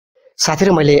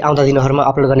साथीहरु मैले आउँदा दिनहरुमा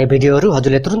अपलोड गर्ने भिडियोहरु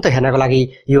हजुरले तुरुन्त हेर्नको लागि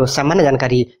यो सामान्य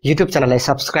जानकारी युट्युब च्यानललाई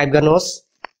सब्स्क्राइब गर्नुहोस्।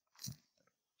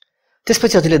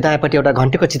 त्यसपछि हजुरले दायाँपट्टि एउटा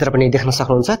घण्टीको चित्र पनि देख्न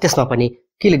सक्नुहुन्छ, त्यसमा पनि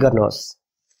क्लिक गर्नुहोस्।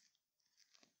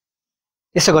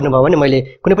 यसो गर्नुभयो भने मैले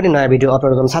कुनै पनि नयाँ भिडियो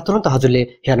अपलोड गर्न साथ तुरुन्त हजुरले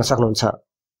हेर्न सक्नुहुन्छ।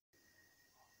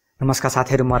 नमस्कार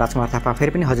साथीहरु, म राजकुमार थापा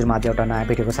फेरि पनि हजुरमाझ एउटा नयाँ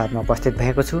भिडियोको साथमा उपस्थित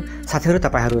भएको छु। साथीहरु,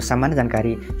 तपाईहरु सामान्य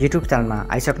जानकारी युट्युब च्यानलमा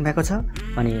आइसक्नु भएको छ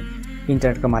अनि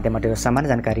इन्टरनेटको माध्यमबाट यो सामान्य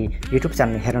जानकारी युट्युब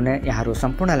च्यानल हेर्ने यहाँहरु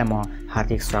सम्पूर्णलाई म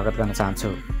हार्दिक स्वागत गर्न चाहन्छु।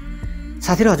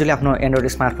 साथीहरु, हजुरले आफ्नो एन्ड्रोइड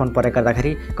स्मार्टफोन प्रयोग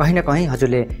गर्दाखेरि कहीं न कहीं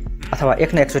हजुरले अथवा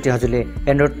एक न एकचोटी हजुरले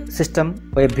एन्ड्रोइड सिस्टम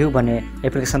वेब भ्यू भन्ने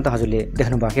एप्लिकेसन त हजुरले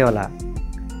देख्नुभएकै होला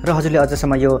र हजुरले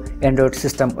अझसम्म यो एन्ड्रोइड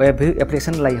सिस्टम वेब भ्यू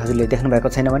एप्लिकेसनलाई हजुरले देख्नुभएको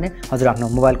छैन भने हजुर आफ्नो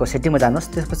मोबाइलको सेटिङमा जानुहोस्,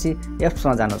 त्यसपछि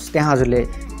एप्समा जानुहोस्। त्यहाँ हजुरले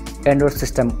एन्ड्रोइड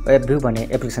सिस्टम वेब भ्यू भन्ने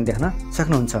एप्लिकेसन देख्न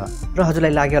सक्नुहुन्छ र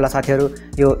हजुरलाई लाग्यो होला साथीहरु,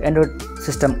 यो एन्ड्रोइड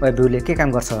सिस्टम वेब भ्यूले के काम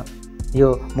गर्छ, यो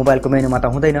मोबाइलको मेनुमा त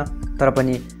हुँदैन, तर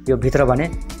पनि यो भित्र भने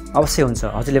अवश्य हुन्छ।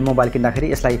 हजुरले मोबाइल किन्दाखेरि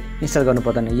यसलाई इन्स्टल गर्नु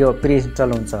पर्दैन, यो प्री इन्स्टल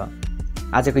हुन्छ।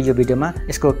 आजको यो भिडियोमा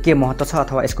यसको के महत्त्व छ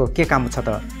अथवा यसको के काम छ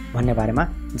त भन्ने बारेमा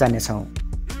जान्ने छौं।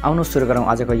 आउनु सुरु गरौँ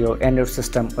आजको यो एन्ड्रोइड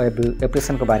सिस्टम वेब भ्यू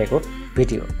एप्लिकेसनको बारेको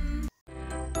भिडियो।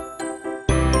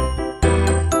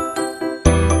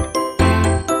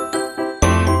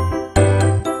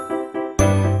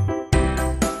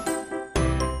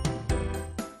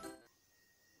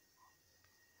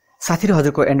 साथीहरु,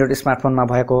 हजुरको एन्ड्रोइड स्मार्टफोनमा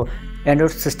भएको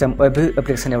Android system web view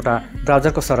application एउटा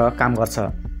ब्राउजरको सरह काम गर्छ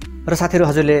र साथीहरु,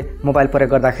 हजुरले मोबाइल प्रयोग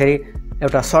गर्दाखेरि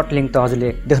एउटा सर्ट लिंक त हजुरले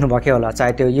देख्नुभएकै होला,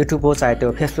 चाहे त्यो युट्युब हो, चाहे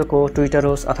त्यो फेसबुक हो, ट्विटर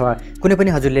होस् अथवा कुनै पनि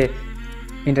हजुरले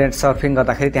इन्टरनेट सर्फिङ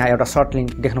गर्दाखेरि त्यहाँ एउटा सर्ट लिंक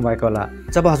देख्नुभएको होला।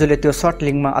 जब हजुरले त्यो सर्ट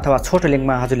लिंकमा अथवा छोटो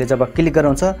लिंकमा हजुरले जब क्लिक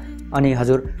गर्नुहुन्छ अनि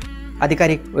हजुर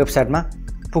आधिकारिक वेबसाइटमा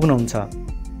पुग्नुहुन्छ।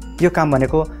 यो काम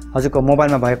भनेको हजुरको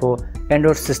मोबाइलमा भएको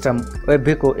एन्ड्रोइड सिस्टम वेब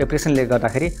भ्यूको एप्लिकेसनले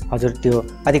गर्दाखेरि हजुर त्यो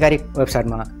आधिकारिक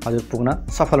वेबसाइटमा हजुर पुग्न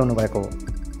सफल हुनुभएको हो।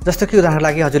 जस्तो कि उदाहरण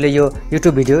लागि हजुरले यो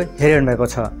युट्युब भिडियो हेरिरहनु भएको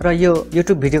छ र यो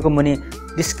युट्युब भिडियोको मुनि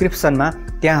डिस्क्रिप्सनमा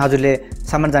त्यहाँ हजुरले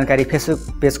सामान्य जानकारी फेसबुक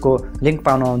पेजको लिंक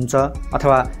पाउनुहुन्छ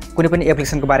अथवा कुनै पनि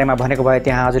एप्लिकेसनको बारेमा भनेको भए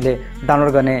त्यहाँ हजुरले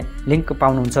डाउनलोड गर्ने लिंक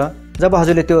पाउनुहुन्छ। जब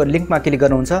हजुरले त्यो लिंकमा क्लिक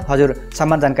गर्नुहुन्छ हजुर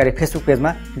सामान्य जानकारी फेसबुक पेजमा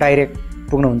डाइरेक्ट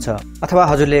पुग्नुहुन्छ अथवा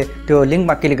हजुरले त्यो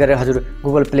लिंकमा क्लिक गरेर हजुर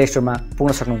गुगल प्ले स्टोरमा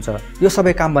पुग्न सक्नुहुन्छ। यो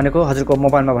सबै काम भनेको हजुरको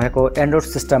मोबाइलमा भएको एन्ड्रोइड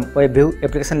सिस्टम वेब भ्यू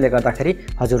एप्लिकेसनले गर्दाखेरि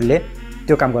हजुरले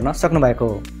त्यो काम गर्न सक्नुभएको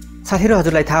हो। साथीहरु,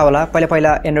 हजुरलाई थाहा होला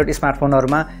पहिला एन्ड्रोइड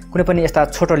स्मार्टफोनहरुमा कुनै पनि यस्ता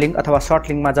छोटो लिंक अथवा सर्ट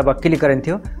लिंकमा जब क्लिक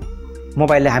गरिन्थ्यो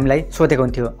मोबाइलले हामीलाई सोधेको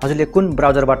हुन्थ्यो हजुरले कुन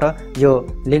ब्राउजरबाट यो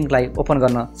लिंकलाई ओपन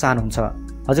गर्न चाहनुहुन्छ।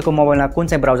 हजुरको मोबाइलमा कुन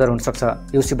चाहिँ ब्राउजर हुन सक्छ,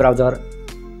 यूसी ब्राउजर,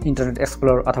 इन्टरनेट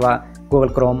एक्सप्लोरर अथवा गुगल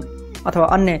क्रोम अथवा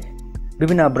अन्य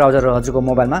विभिन्न ब्राउजरहरु हजुरको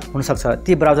मोबाइलमा हुन सक्छ।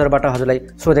 ती ब्राउजरबाट हजुरलाई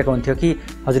सोधेको हुन्थ्यो कि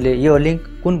हजुरले यो लिंक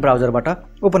कुन ब्राउजरबाट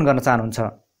ओपन गर्न चाहनुहुन्छ।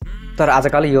 तर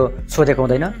आजकल यो सोधेको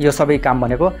हुँदैन, यो सबै काम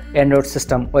भनेको एन्ड्रोइड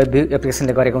सिस्टम वेब भ्यू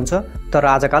एप्लिकेसनले गरेको हुन्छ। तर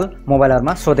आजकल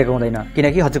मोबाइलहरुमा सोधेको हुँदैन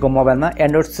किनकि हजुरको मोबाइलमा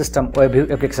Android system web view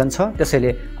application छ,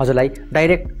 त्यसैले हजुरलाई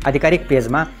डाइरेक्ट आधिकारिक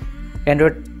पेजमा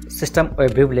एन्ड्रोइड सिस्टम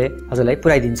वेब भ्यूले हजुरलाई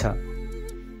पुर्याइदिन्छ।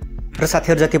 र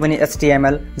साथीहरु, जति पनि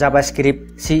HTML, जाभास्क्रिप्ट,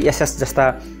 CSS जस्ता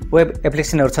वेब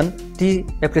एप्लिकेसनहरु छन् ती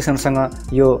एप्लिकेसनसँग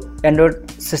यो Android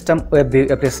system web view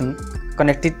application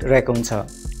connected रहेको हुन्छ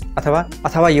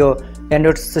अथवा यो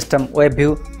एन्ड्रोइड सिस्टम वेब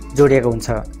भ्यू जोडिएको हुन्छ।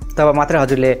 तब मात्र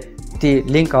हजुरले ती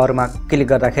लिंकहरुमा क्लिक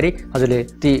गर्दाखेरि हजुरले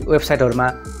ती वेबसाइटहरुमा,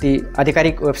 ती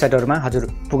आधिकारिक वेबसाइटहरुमा हजुर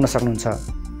पुग्न सक्नुहुन्छ।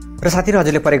 र साथीहरु,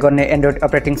 हजुरले प्रयोग गर्ने एन्ड्रोइड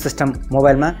अपरेटिङ सिस्टम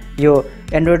मोबाइलमा यो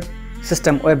Android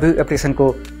system web view एप्लिकेसनको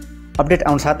update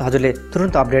आउनसाथ हजुरले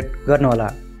तुरुन्त अपडेट गर्नु होला।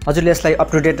 हजुरले यसलाई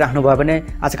अप टु डेट राख्नुभयो भने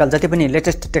आजकल जति पनि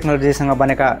लेटेस्ट टेक्नोलोजीसँग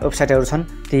बनेका वेबसाइटहरु छन्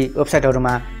ती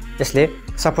वेबसाइटहरुमा यसले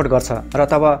सपोर्ट गर्छ र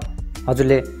तब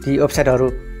हजुरले ती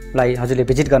वेबसाइटहरुलाई हजुरले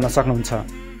भिजिट गर्न सक्नुहुन्छ।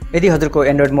 यदि हजुरको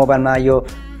एन्ड्रोइड मोबाइलमा यो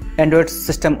Android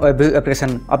system web view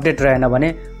application update रहेन भने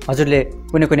हजुरले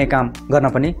कुनै काम गर्न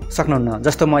पनि सक्नुहुन्न।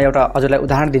 जस्तो म एउटा हजुरलाई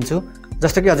उदाहरण दिन्छु।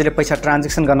 जस्तो कि हजुरले पैसा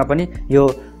ट्रान्जेक्सन गर्न पनि यो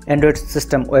Android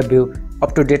system web view up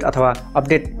to date अथवा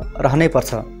अपडेट रहनै पर्छ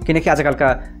किनकि आजकलका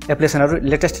एप्लिकेसनहरु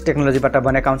लेटेस्ट टेक्नोलोजीबाट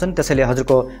बनेका हुन्छन्, त्यसैले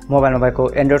हजुरको मोबाइलमा भएको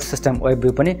एन्ड्रोइड सिस्टम वेब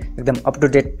भ्यू पनि एकदम अप टु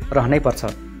डेट रहनै पर्छ।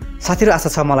 साथीहरु, आशा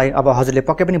छ मलाई अब हजुरले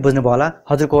पक्कै पनि बुझ्नुभयो होला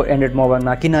हजुरको एन्ड्रोइड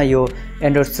मोबाइलमा किन यो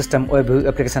Android system web view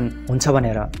application हुन्छ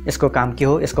भनेर, यसको काम के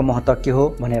हो, यसको महत्त्व के हो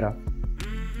भनेर।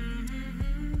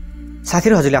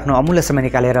 साथीहरु, हजुरले आफ्नो अमूल्य समय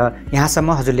निकालेर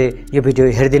यहाँसम्म हजुरले यो भिडियो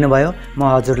हेरिदिनु भयो। म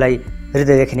हजुरलाई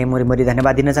हृदयदेखि नै मुरी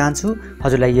धन्यवाद दिन चाहन्छु।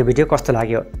 हजुरलाई यो भिडियो कस्तो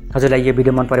लाग्यो? हजुरलाई यो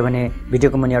भिडियो मन पर्यो भने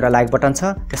भिडियोको मुनि एउटा लाइक बटन छ,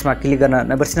 त्यसमा क्लिक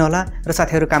गर्न नबिर्सिनु होला। र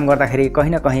साथीहरु, काम गर्दाखेरि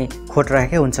कहीं न कहीं खोट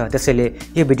रहेकै हुन्छ, त्यसैले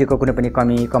यो भिडियोको कुनै पनि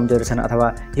कमी कमजोरी छन्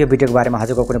अथवा यो भिडियोको बारेमा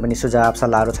हजुरको कुनै पनि सुझाव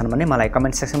सल्लाहहरु छन् भने मलाई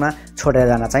कमेन्ट सेक्सनमा छोडेर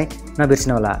जान चाहिँ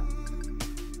नबिर्सिनु होला।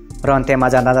 र अन्त्यमा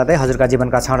जाँदा जाँदै हजुरका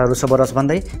जीवनका क्षणहरू शुभ रहोस्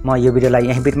भन्दै म यो भिडियोलाई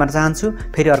यहीँ बिट मार्न चाहन्छु।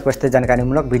 फेरि अर्को यस्तै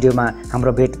जानकारीमूलक भिडियोमा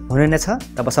हाम्रो भेट हुने नै छ।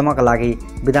 तबसम्मका लागि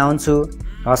बिदा हुन्छु।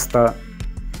 हस्त।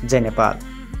 जय नेपाल।